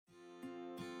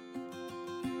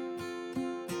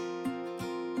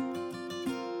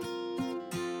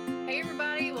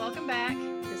back.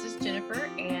 This is Jennifer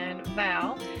and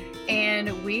Val,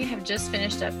 and we have just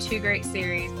finished up 2 great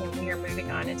series, and we are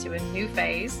moving on into a new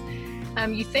phase.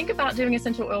 You think about doing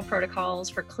essential oil protocols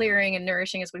for clearing and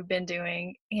nourishing as we've been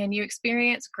doing, and you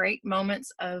experience great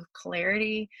moments of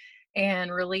clarity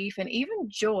and relief and even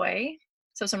joy.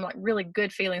 So some really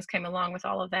good feelings came along with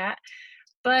all of that.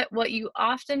 But what you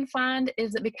often find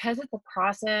is that because it's a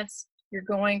process, you're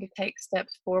going to take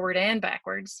steps forward and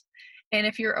backwards. And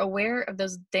if you're aware of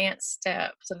those dance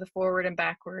steps of the forward and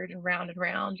backward and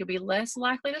round, you'll be less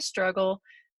likely to struggle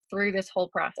through this whole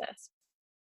process.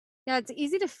 Yeah, it's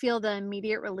easy to feel the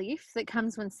immediate relief that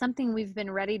comes when something we've been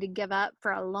ready to give up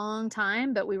for a long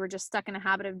time, but we were just stuck in a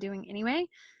habit of doing anyway,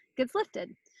 gets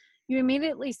lifted. You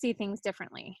immediately see things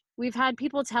differently. We've had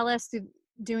people tell us through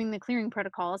doing the clearing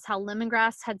protocols how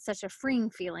lemongrass had such a freeing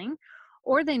feeling,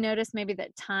 or they noticed maybe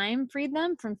that time freed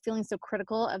them from feeling so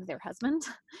critical of their husband,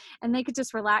 and they could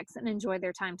just relax and enjoy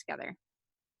their time together.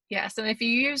 Yes, and if you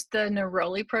use the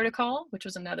Neroli protocol, which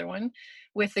was another one,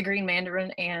 with the green mandarin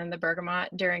and the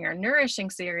bergamot during our nourishing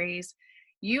series,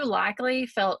 you likely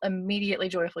felt immediately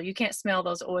joyful. You can't smell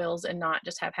those oils and not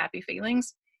just have happy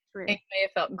feelings. And True. you may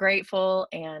have felt grateful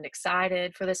and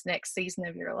excited for this next season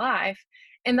of your life.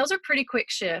 And those are pretty quick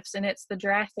shifts, and it's the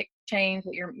drastic change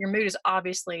that your mood is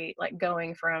obviously like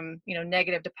going from,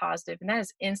 negative to positive, and that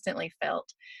is instantly felt.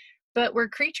 But we're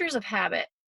creatures of habit,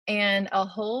 and a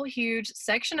whole huge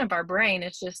section of our brain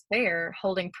is just there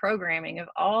holding programming of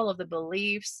all of the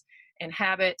beliefs and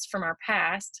habits from our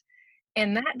past.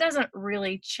 And that doesn't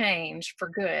really change for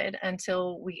good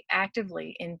until we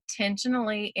actively,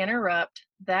 intentionally interrupt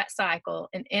that cycle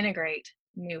and integrate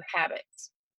new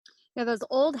habits. Yeah, those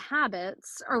old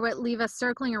habits are what leave us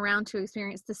circling around to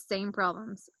experience the same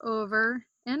problems over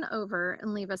and over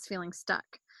and leave us feeling stuck.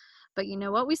 But you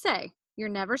know what we say? You're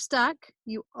never stuck.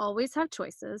 You always have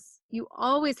choices. You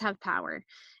always have power.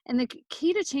 And the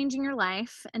key to changing your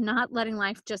life and not letting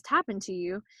life just happen to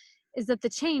you is that the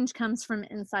change comes from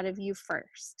inside of you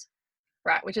first.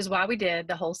 Right, which is why we did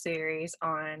the whole series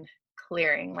on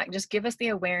clearing. Like, just give us the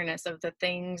awareness of the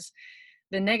things,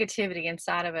 the negativity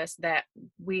inside of us that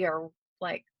we are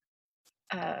like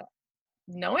uh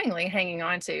knowingly hanging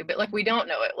on to, but like we don't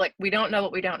know it. Like, we don't know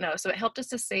what we don't know. So it helped us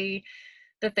to see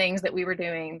the things that we were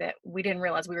doing that we didn't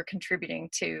realize we were contributing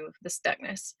to the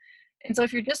stuckness. And so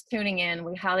if you're just tuning in,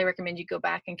 we highly recommend you go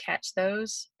back and catch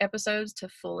those episodes to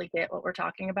fully get what we're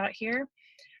talking about here.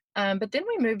 But then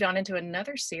we moved on into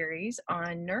another series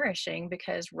on nourishing,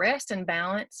 because rest and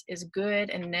balance is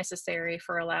good and necessary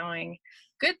for allowing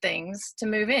good things to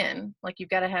move in. Like, you've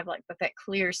got to have like that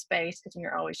clear space, because when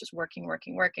you're always just working,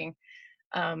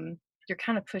 you're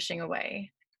kind of pushing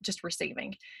away, just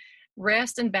receiving.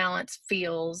 Rest and balance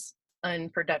feels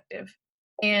unproductive.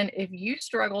 And if you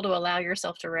struggle to allow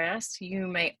yourself to rest, you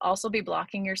may also be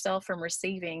blocking yourself from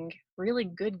receiving really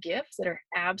good gifts that are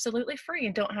absolutely free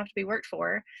and don't have to be worked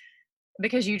for,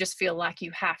 because you just feel like you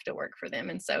have to work for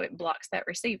them. And so it blocks that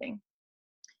receiving.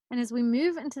 And as we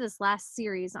move into this last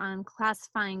series on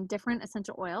classifying different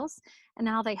essential oils and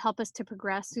how they help us to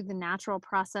progress through the natural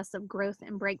process of growth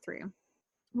and breakthrough,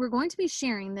 we're going to be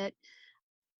sharing that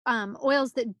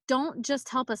oils that don't just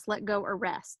help us let go or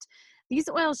rest. These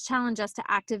oils challenge us to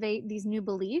activate these new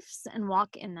beliefs and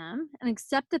walk in them and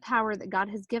accept the power that God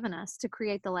has given us to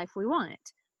create the life we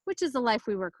want, which is the life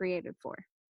we were created for.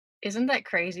 Isn't that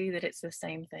crazy that it's the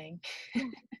same thing? Yeah,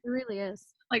 it really is.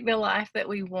 Like, the life that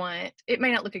we want, it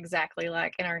may not look exactly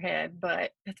like in our head,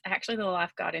 but it's actually the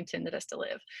life God intended us to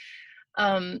live.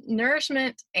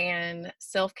 Nourishment and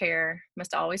self-care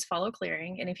must always follow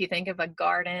clearing. And if you think of a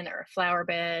garden or a flower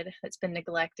bed that's been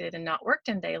neglected and not worked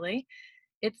in daily,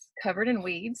 it's covered in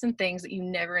weeds and things that you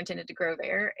never intended to grow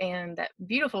there. And that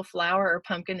beautiful flower or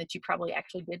pumpkin that you probably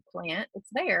actually did plant, it's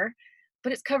there,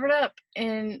 but it's covered up.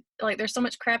 And like, there's so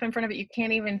much crap in front of it, you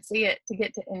can't even see it to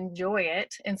get to enjoy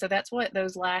it. And so that's what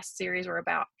those last series were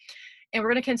about. And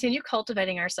we're going to continue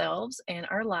cultivating ourselves and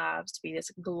our lives to be this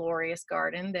glorious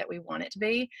garden that we want it to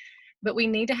be. But we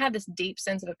need to have this deep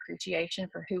sense of appreciation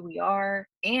for who we are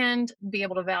and be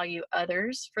able to value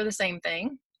others for the same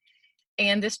thing.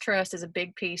 And this trust is a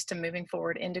big piece to moving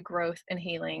forward into growth and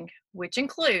healing, which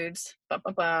includes,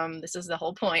 this is the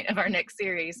whole point of our next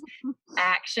series,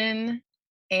 action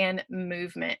and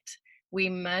movement. We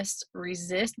must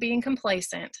resist being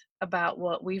complacent about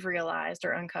what we've realized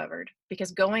or uncovered,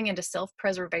 because going into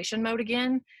self-preservation mode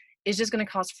again is just going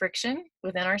to cause friction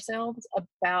within ourselves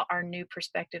about our new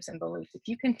perspectives and beliefs. If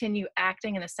you continue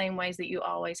acting in the same ways that you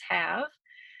always have,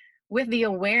 with the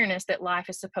awareness that life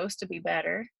is supposed to be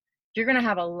better, you're going to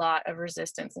have a lot of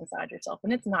resistance inside yourself,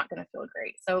 and it's not going to feel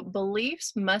great. So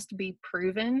beliefs must be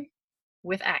proven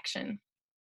with action.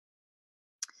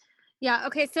 Yeah.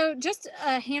 Okay. So just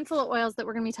a handful of oils that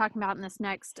we're going to be talking about in this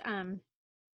next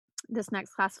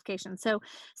classification. So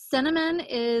cinnamon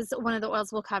is one of the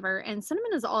oils we'll cover, and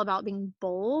cinnamon is all about being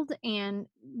bold and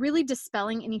really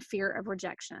dispelling any fear of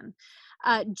rejection.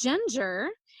 Ginger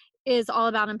is all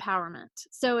about empowerment.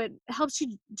 So it helps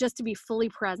you just to be fully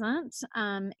present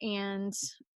and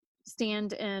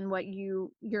stand in what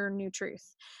your new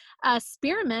truth.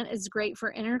 Spearmint is great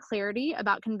for inner clarity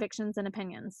about convictions and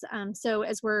opinions. So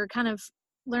as we're kind of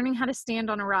learning how to stand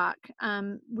on a rock,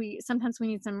 we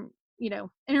need some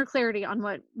inner clarity on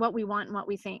what we want and what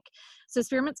we think. So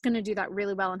spearmint's going to do that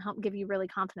really well and help give you really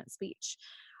confident speech.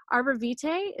 Arbor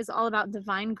Vitae is all about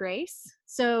divine grace.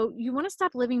 So you want to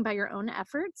stop living by your own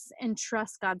efforts and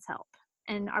trust God's help.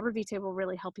 And Arbor Vitae will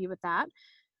really help you with that.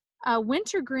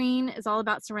 Wintergreen is all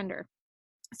about surrender.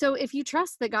 So if you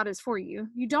trust that God is for you,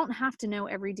 you don't have to know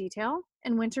every detail,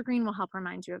 and wintergreen will help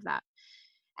remind you of that.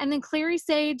 And then clary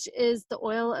sage is the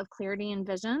oil of clarity and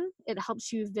vision. It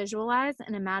helps you visualize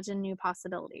and imagine new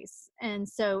possibilities. And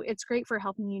so it's great for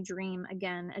helping you dream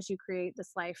again as you create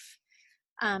this life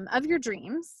of your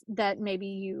dreams that maybe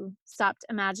you stopped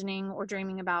imagining or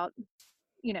dreaming about,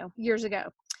 years ago.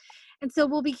 And so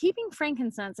we'll be keeping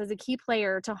frankincense as a key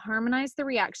player to harmonize the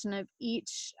reaction of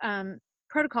each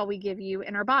protocol we give you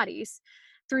in our bodies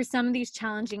through some of these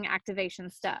challenging activation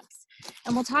steps.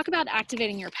 And we'll talk about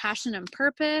activating your passion and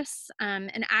purpose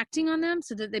and acting on them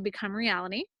so that they become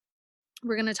reality.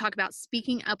 We're going to talk about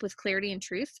speaking up with clarity and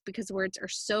truth, because words are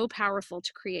so powerful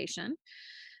to creation.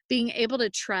 Being able to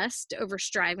trust over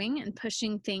striving and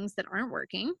pushing things that aren't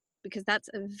working, because that's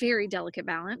a very delicate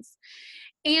balance.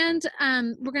 And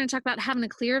we're going to talk about having a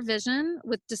clear vision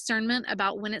with discernment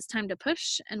about when it's time to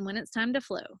push and when it's time to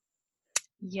flow.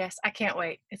 Yes, I can't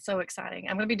wait. It's so exciting.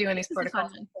 I'm going to be doing these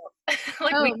protocols.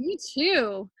 Me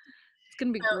too. It's going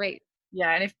to be great.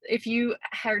 Yeah, and if you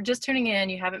are just tuning in,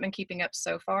 you haven't been keeping up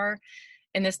so far,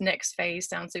 and this next phase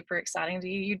sounds super exciting to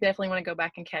you, you definitely want to go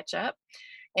back and catch up.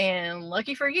 And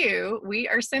lucky for you, we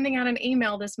are sending out an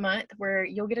email this month where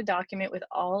you'll get a document with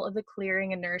all of the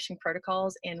clearing and nourishing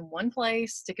protocols in one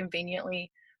place to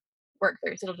conveniently work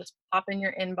through. So it'll just pop in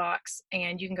your inbox,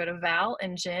 and you can go to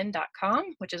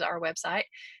valandjen.com, which is our website.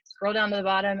 Scroll down to the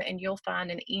bottom and you'll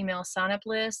find an email sign-up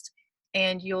list,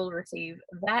 and you'll receive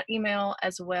that email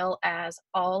as well as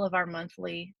all of our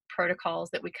monthly protocols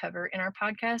that we cover in our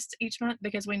podcast each month,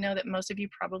 because we know that most of you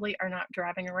probably are not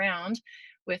driving around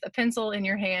with a pencil in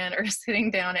your hand or sitting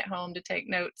down at home to take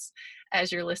notes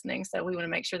as you're listening. So we want to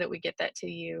make sure that we get that to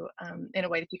you in a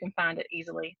way that you can find it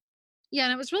easily. Yeah,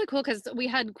 and it was really cool because we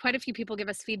had quite a few people give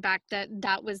us feedback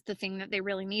that was the thing that they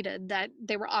really needed, that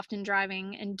they were often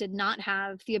driving and did not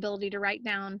have the ability to write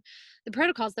down the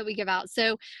protocols that we give out.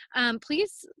 So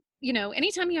please,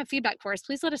 anytime you have feedback for us,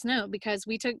 please let us know, because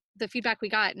we took the feedback we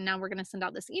got and now we're going to send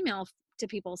out this email to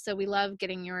people. So we love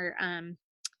getting your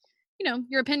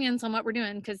opinions on what we're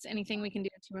doing, because anything we can do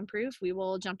to improve, we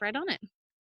will jump right on it.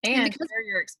 And share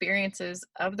your experiences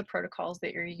of the protocols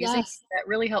that you're using. Yes. That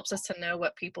really helps us to know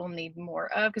what people need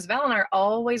more of, because Val and I are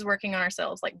always working on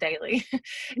ourselves like daily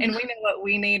and we know what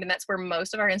we need, and that's where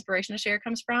most of our inspiration to share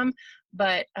comes from.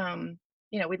 But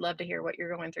we'd love to hear what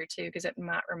you're going through too, because it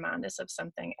might remind us of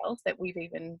something else that we've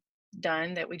even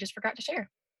done that we just forgot to share.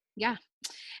 Yeah.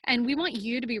 And we want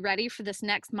you to be ready for this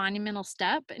next monumental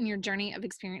step in your journey of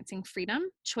experiencing freedom,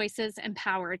 choices, and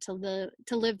power to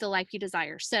live the life you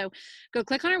desire. So go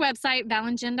click on our website,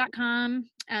 valandjen.com,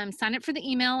 sign up for the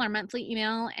email, our monthly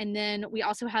email. And then we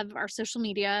also have our social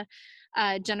media.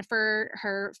 Jennifer,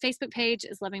 her Facebook page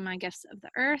is Loving My Gifts of the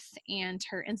Earth, and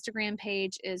her Instagram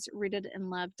page is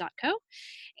rootedinlove.co.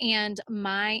 And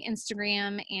my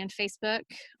Instagram and Facebook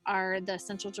are The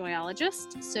Essential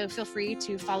Joyologist. So feel free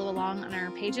to follow along on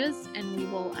our pages, and we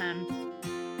will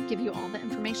give you all the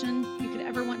information you could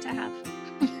ever want to have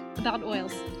about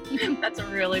oils. That's a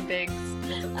really big.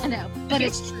 I know, but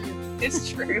it's true. It's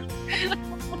true.